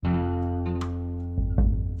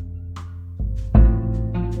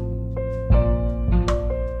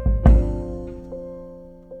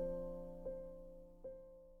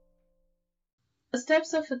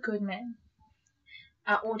steps of a good man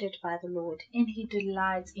are ordered by the Lord, and he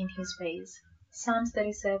delights in his ways. Psalms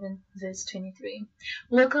 37, verse 23.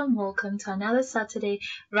 Welcome to another Saturday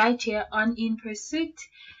right here on In Pursuit.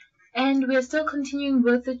 And we're still continuing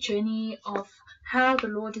with the journey of how the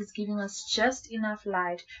Lord is giving us just enough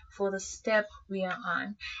light for the step we are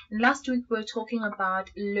on. And last week we were talking about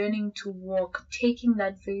learning to walk, taking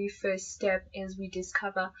that very first step as we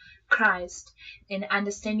discover Christ, and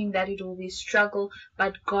understanding that it will be a struggle,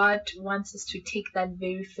 but God wants us to take that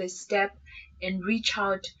very first step and reach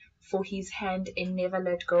out for his hand and never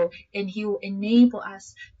let go. And he will enable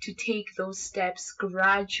us to take those steps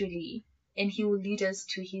gradually, and he will lead us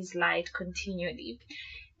to his light continually.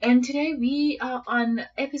 And today we are on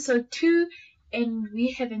episode 2, and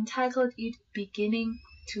we have entitled it Beginning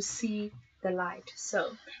to See the Light.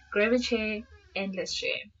 So grab a chair and let's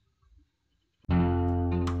share.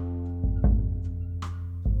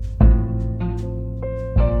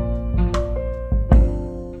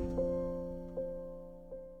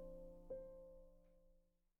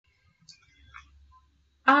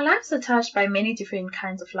 Our lives are touched by many different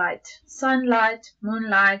kinds of light: sunlight,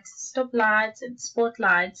 moonlight, stoplights and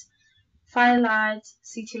spotlights, firelights,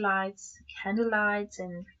 city lights, candlelights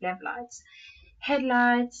and lamplights,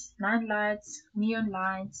 headlights, night lights, neon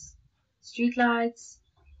lights, street lights,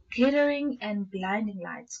 glittering and blinding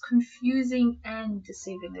lights, confusing and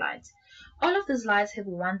deceiving lights. All of these lights have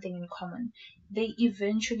one thing in common: they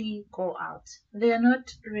eventually go out. They are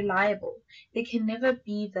not reliable. They can never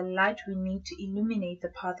be the light we need to illuminate the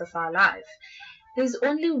path of our life. There's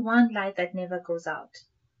only one light that never goes out,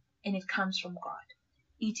 and it comes from God.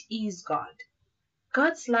 It is God.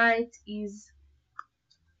 God's light is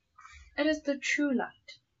the true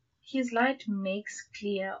light. His light makes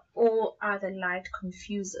clear, all other light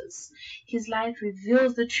confuses. His light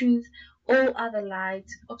reveals the truth, all other light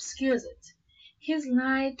obscures it. His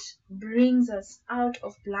light brings us out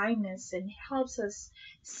of blindness and helps us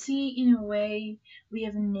see in a way we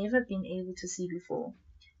have never been able to see before.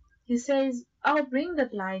 He says, I'll bring the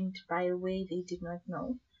blind by a way they did not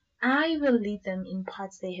know. I will lead them in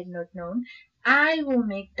paths they have not known. I will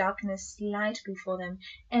make darkness light before them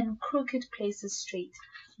and crooked places straight.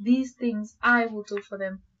 These things I will do for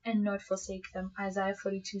them and not forsake them. Isaiah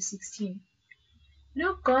 42:16.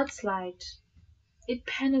 God's light, it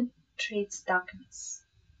penetrates darkness,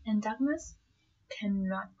 and darkness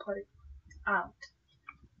cannot put it out.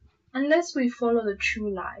 Unless we follow the true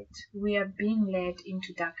light, we are being led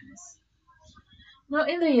into darkness. Now,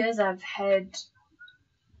 in the years I've had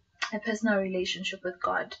a personal relationship with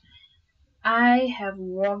God, I have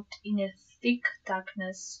walked in a thick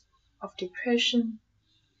darkness of depression,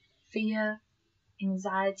 fear,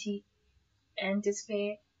 anxiety, and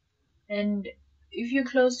despair. And if you're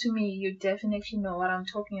close to me, you definitely know what I'm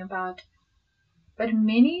talking about. But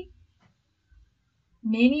many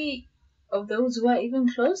of those who are even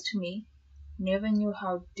close to me never knew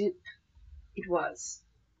how deep it was.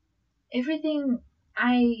 Everything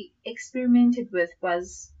I experimented with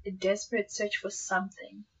was a desperate search for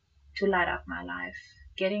something to light up my life,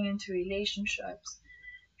 getting into relationships,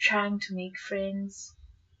 trying to make friends,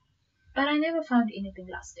 but I never found anything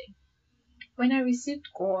lasting. When I received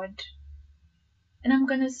God, and I'm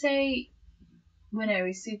gonna say when I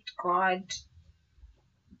received God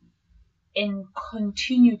and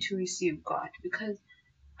continue to receive God, because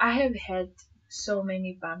I have had so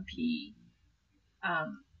many bumps,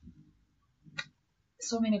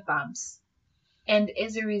 and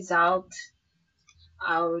as a result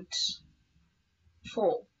I would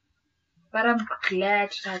fall. But I'm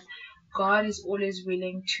glad that God is always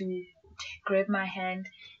willing to grab my hand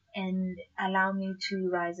and allow me to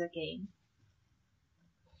rise again.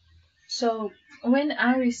 So when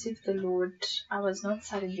I received the Lord, I was not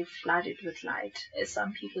suddenly flooded with light, as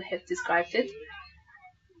some people have described it.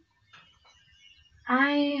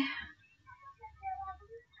 I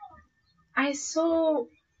saw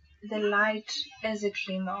the light as a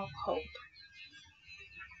glimmer of hope.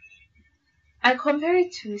 I compare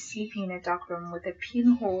it to sleeping in a dark room with a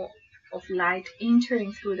pinhole of light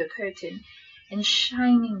entering through the curtain and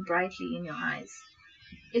shining brightly in your eyes.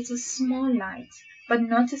 It's a small light, but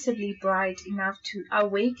noticeably bright enough to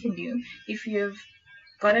awaken you if you've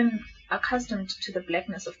gotten accustomed to the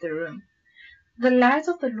blackness of the room. The light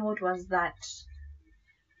of the Lord was that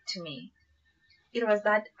to me. It was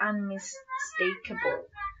that unmistakable.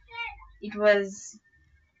 It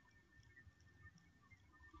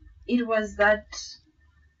was that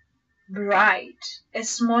bright, as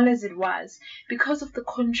small as it was, because of the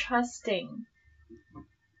contrasting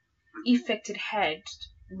effect it had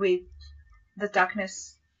with the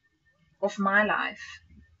darkness of my life.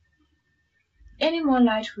 Any more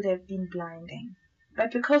light would have been blinding.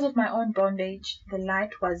 But because of my own bondage, the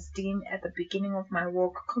light was dim at the beginning of my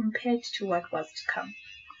walk compared to what was to come.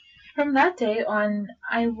 From that day on,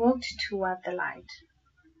 I walked toward the light.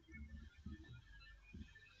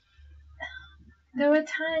 There were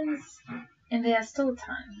times, and there are still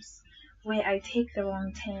times, where I take the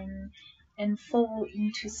wrong turn and fall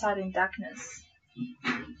into sudden darkness.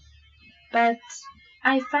 But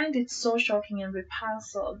I find it so shocking and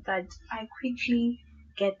repulsive that I quickly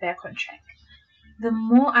get back on track. The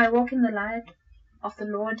more I walk in the light of the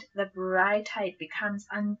Lord, the brighter it becomes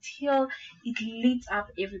until it lights up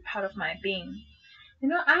every part of my being.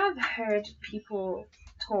 I've heard people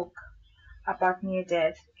talk about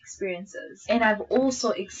near-death experiences, and I've also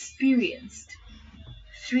experienced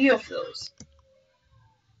 3 of those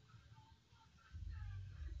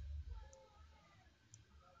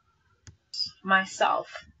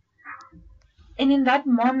myself. And in that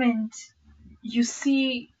moment, you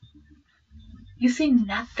see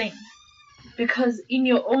nothing, because in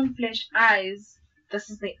your own flesh eyes, this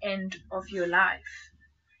is the end of your life.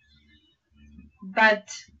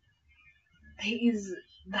 But there is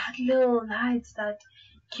that little light that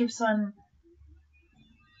keeps on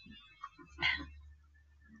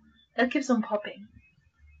popping.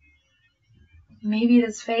 Maybe it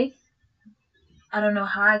is faith. I don't know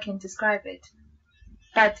how I can describe it.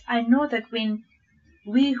 But I know that when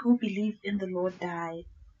we who believe in the Lord die,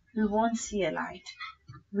 we won't see a light.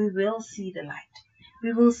 We will see the light.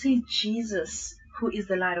 We will see Jesus, who is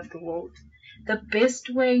the light of the world. The best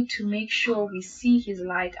way to make sure we see his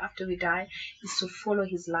light after we die is to follow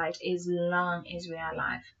his light as long as we are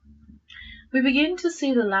alive. We begin to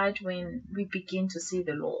see the light when we begin to see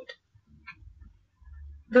the Lord.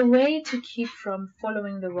 The way to keep from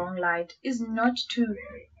following the wrong light is not to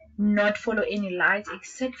not follow any light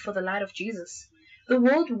except for the light of Jesus. The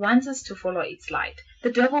world wants us to follow its light.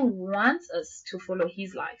 The devil wants us to follow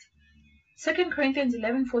his light. 2 Corinthians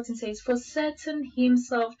 11:14 says, "For Satan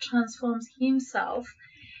himself transforms himself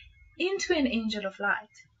into an angel of light."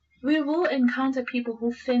 We will encounter people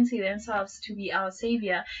who fancy themselves to be our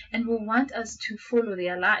savior and will want us to follow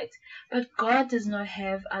their light. But God does not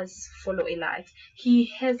have us follow a light. He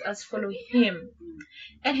has us follow him,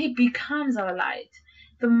 and he becomes our light.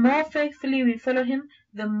 The more faithfully we follow him,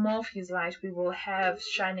 the more of his light we will have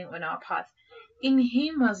shining on our path. In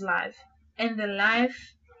him was life, and the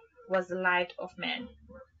life was the light of man.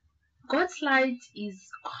 God's light is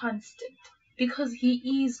constant because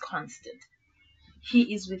he is constant.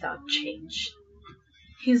 He is without change.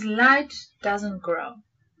 His light doesn't grow,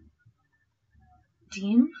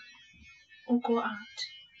 dim, or go out.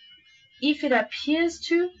 If it appears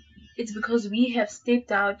to, it's because we have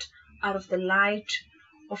stepped out of the light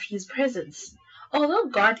of his presence. Although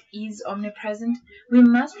God is omnipresent, we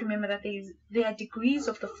must remember that there are degrees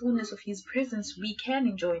of the fullness of his presence we can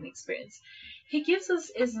enjoy and experience. He gives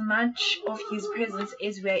us as much of his presence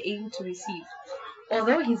as we are able to receive.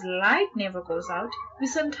 Although his light never goes out, we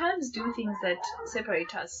sometimes do things that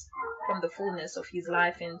separate us from the fullness of his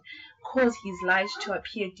life and cause his light to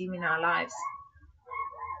appear dim in our lives.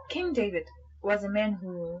 King David was a man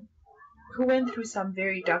who went through some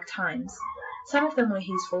very dark times. Some of them were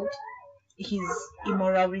his fault, his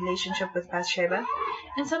immoral relationship with Bathsheba,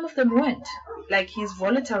 and some of them weren't, like his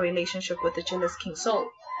volatile relationship with the jealous King Saul.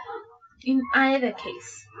 In either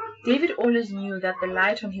case, David always knew that the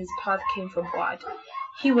light on his path came from God.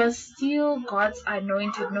 He was still God's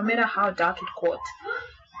anointed, no matter how dark it got.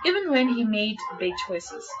 Even when he made bad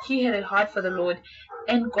choices, he had a heart for the Lord,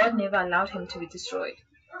 and God never allowed him to be destroyed.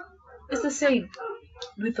 It's the same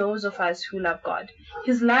with those of us who love God.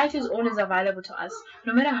 His light is always available to us.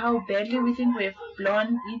 No matter how badly we think we have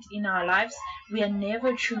blown it in our lives, we are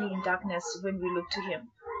never truly in darkness when we look to him.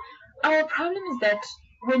 Our problem is that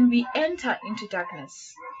when we enter into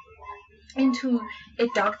darkness, into a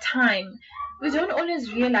dark time, we don't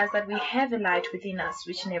always realize that we have a light within us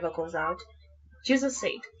which never goes out. Jesus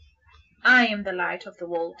said, "I am the light of the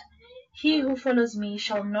world. He who follows me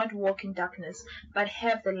shall not walk in darkness, but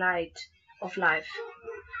have the light of life."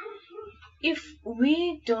 If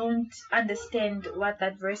we don't understand what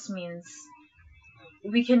that verse means,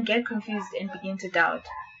 we can get confused and begin to doubt.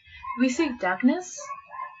 We seek darkness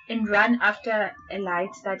and run after a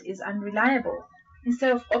light that is unreliable,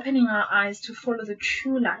 instead of opening our eyes to follow the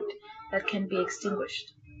true light that can be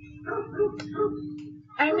extinguished.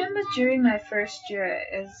 I remember during my first year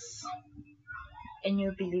as a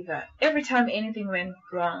new believer, every time anything went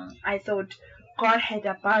wrong, I thought God had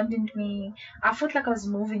abandoned me. I felt like I was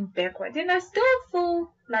moving backward, and I still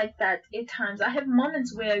feel like that at times. I have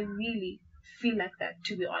moments where I really feel like that,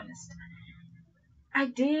 to be honest. I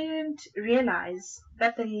didn't realize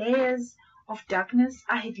that the layers of darkness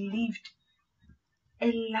I had lived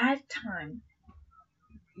a lifetime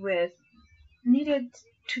with needed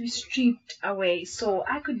to be stripped away so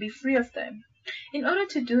I could be free of them. In order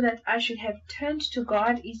to do that, I should have turned to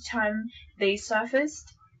God each time they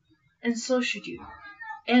surfaced, and so should you,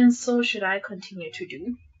 and so should I continue to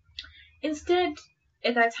do. Instead,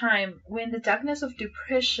 at that time, when the darkness of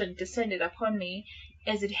depression descended upon me,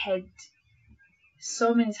 as it had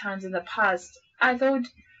so many times in the past, I thought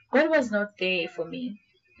God was not there for me.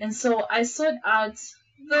 And so I sought out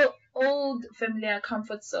the old familiar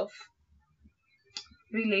comforts of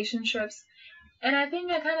relationships. And I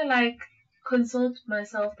think I kind of like consoled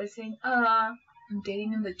myself by saying, I'm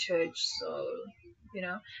dating in the church, so, you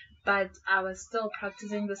know. But I was still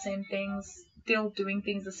practicing the same things, still doing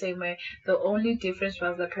things the same way. The only difference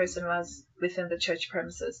was the person was within the church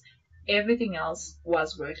premises. Everything else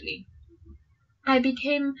was worldly. I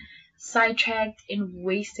became sidetracked and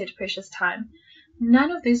wasted precious time.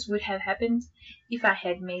 None of this would have happened if I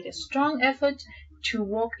had made a strong effort to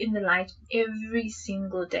walk in the light every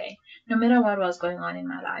single day, no matter what was going on in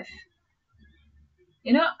my life.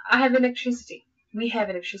 I have electricity. We have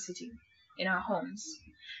electricity in our homes.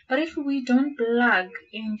 But if we don't plug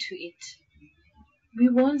into it, we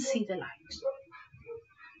won't see the light.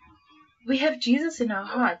 We have Jesus in our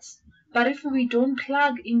hearts, but if we don't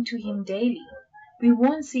plug into Him daily, we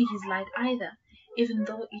won't see His light either, even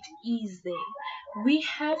though it is there. We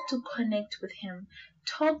have to connect with Him,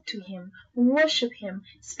 talk to Him, worship Him,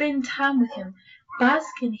 spend time with Him,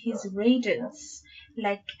 bask in His radiance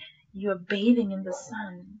like you're bathing in the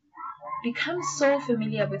sun. Become so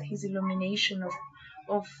familiar with His illumination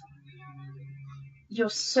of your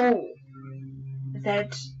soul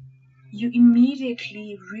that you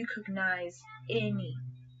immediately recognize any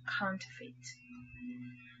counterfeit.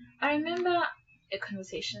 I remember a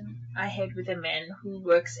conversation I had with a man who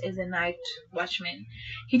works as a night watchman.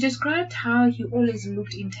 He described how he always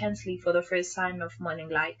looked intensely for the first sign of morning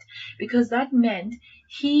light, because that meant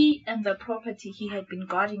he and the property he had been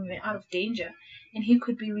guarding were out of danger, and he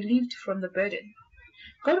could be relieved from the burden.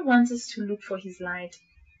 God wants us to look for His light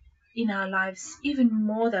in our lives even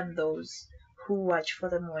more than those who watch for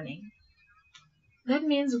the morning. That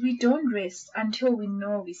means we don't rest until we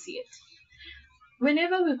know we see it.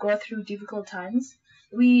 Whenever we go through difficult times,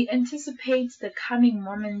 we anticipate the coming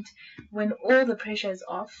moment when all the pressure is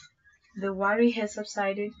off, the worry has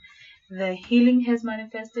subsided, the healing has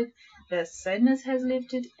manifested, the sadness has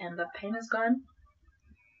lifted, and the pain is gone.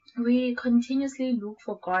 We continuously look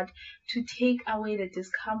for God to take away the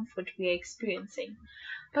discomfort we are experiencing.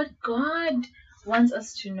 But God wants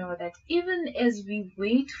us to know that even as we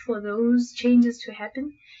wait for those changes to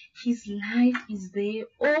happen, His light is there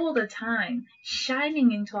all the time,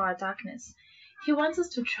 shining into our darkness. He wants us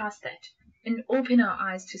to trust that and open our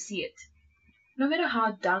eyes to see it, no matter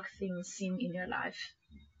how dark things seem in your life.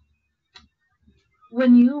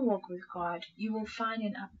 When you walk with God, you will find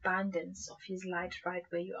an abundance of His light right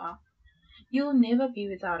where you are. You'll never be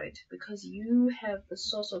without it because you have the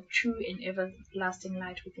source of true and everlasting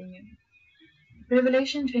light within you.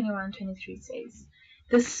 Revelation 21:23 says,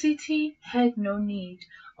 "The city had no need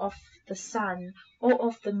of the sun or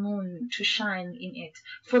of the moon to shine in it,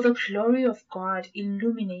 for the glory of God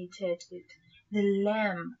illuminated it. The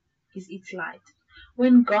Lamb is its light."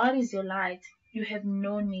 When God is your light, you have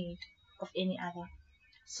no need of any other.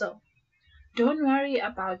 So, don't worry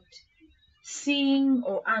about seeing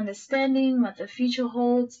or understanding what the future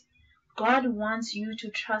holds. God wants you to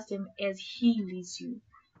trust Him as He leads you,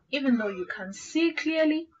 even though you can't see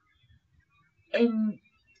clearly. And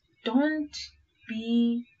don't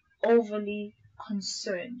be overly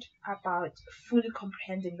concerned about fully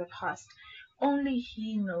comprehending the past. Only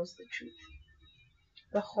He knows the truth,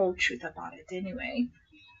 the whole truth about it anyway.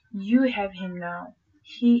 You have Him now.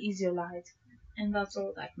 He is your light, and that's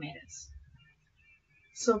all that matters.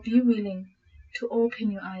 So be willing to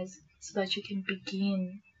open your eyes so that you can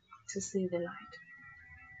begin to see the light.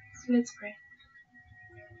 Let's pray.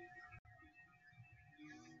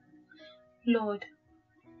 Lord,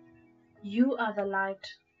 You are the light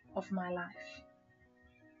of my life.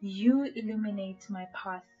 You illuminate my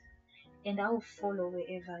path, and I will follow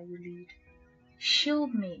wherever You lead.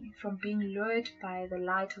 Shield me from being lured by the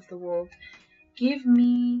light of the world. Give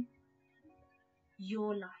me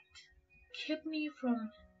Your light. Keep me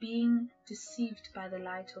from being deceived by the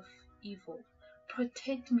light of evil.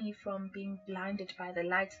 Protect me from being blinded by the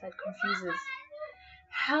light that confuses.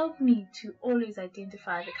 Help me to always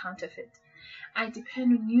identify the counterfeit. I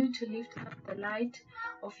depend on You to lift up the light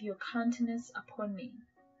of Your countenance upon me.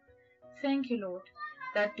 Thank You, Lord,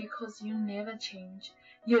 that because you never change,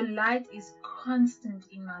 your light is constant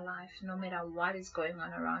in my life no matter what is going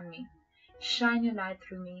on around me. Shine your light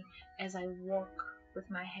through me as I walk with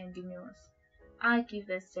my hand in yours. I give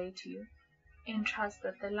this day to you and trust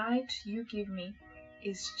that the light you give me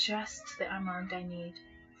is just the amount I need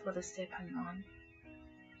for the step I'm on.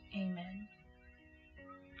 Amen.